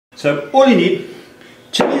So all you need,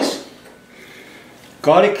 chilies,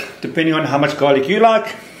 garlic, depending on how much garlic you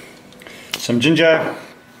like, some ginger,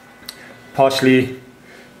 parsley,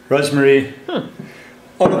 rosemary,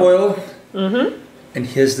 olive oil, and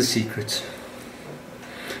here's the secret.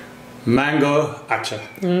 Mango acha.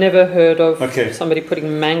 Never heard of somebody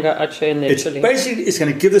putting mango acha in their chili. Basically, it's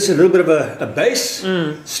going to give this a little bit of a base,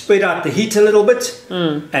 spread out the heat a little bit,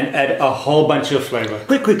 and add a whole bunch of flavor.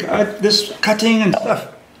 Quick, add this cutting and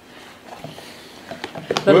stuff.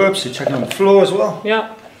 Whoops, you're chucking on the floor as well.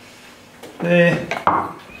 Yeah. There.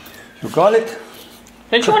 Your garlic.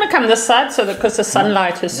 Don't you want to come this side so that because the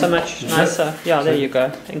sunlight is so much nicer? Yeah, there you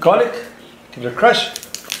go. Garlic. Give it a crush.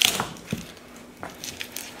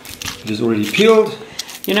 It is already peeled.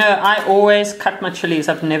 You know, I always cut my chilies.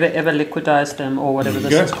 I've never ever liquidized them or whatever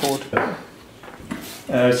this is called.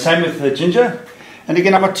 Same with the ginger. And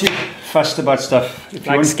again, I'm not too fussed about stuff. If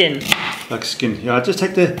like skin. Like skin. Yeah, I just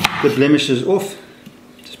take the blemishes off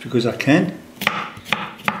just because I can.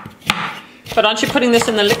 But aren't you putting this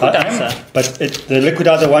in the liquidizer? But the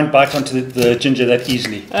liquidizer won't bite onto the ginger that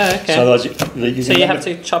easily. Oh, okay. So, you have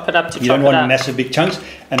to chop it up to chop it up. You don't want massive big chunks.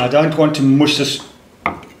 And I don't want to mush this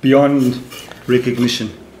beyond recognition.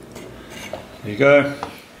 There you go.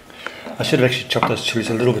 I should have actually chopped those chilies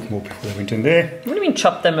a little bit more before they went in there. What do you mean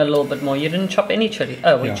chop them a little bit more? You didn't chop any chili.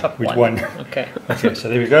 Oh, we chopped one. Okay. Okay, so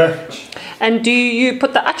there we go. And do you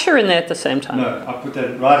put the acha in there at the same time? No, I put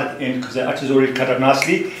that right at the end because the acha is already cut up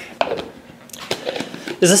nicely.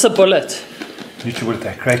 Is this a bullet? Nutri Bullet,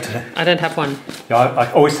 they're great today. I don't have one. Yeah,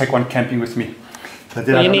 I always take one camping with me. So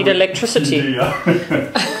well, you need electricity.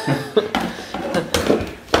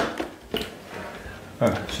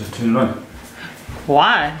 Oh, just turn it on.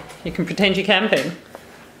 Why? You can pretend you're camping.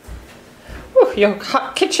 Ooh, your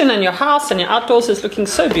kitchen and your house and your outdoors is looking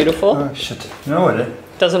so beautiful. Oh shit, you know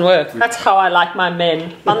what? Doesn't work. That's how I like my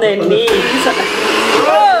men, on their knees.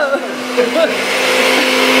 Whoa!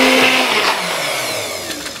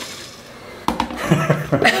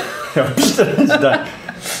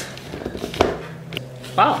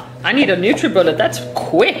 Wow, I need a Nutri Bullet. That's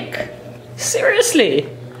quick. Seriously.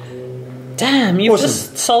 Damn, you've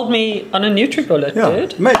just sold me on a Nutri Bullet,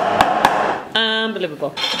 dude. Mate.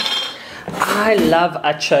 Unbelievable. I love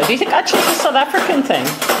acha. Do you think acha is a South African thing?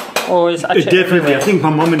 Or is acha Definitely. everywhere? I think my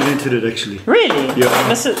mom invented it actually. Really? Yeah.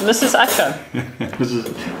 Mrs. Acha?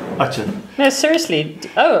 Mrs. Acha. No, seriously.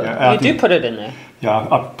 Oh, yeah, you do put it in there. Yeah,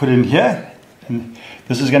 I put it in here. And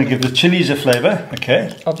this is going to give the chilies a flavor,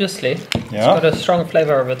 okay? Obviously. Yeah. It's got a strong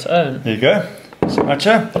flavor of its own. There you go. Some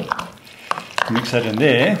acha. Mix that in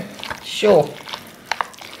there. Sure.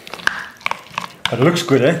 But it looks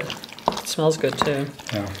good, eh? It smells good too.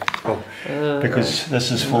 Yeah, cool. Because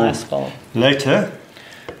this is for nice bowl. Later.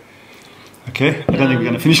 Okay, I don't think we're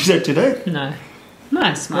going to finish that today. No.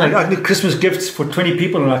 Nice, man. I need Christmas gifts for 20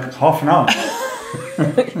 people in like half an hour.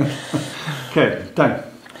 Okay, done.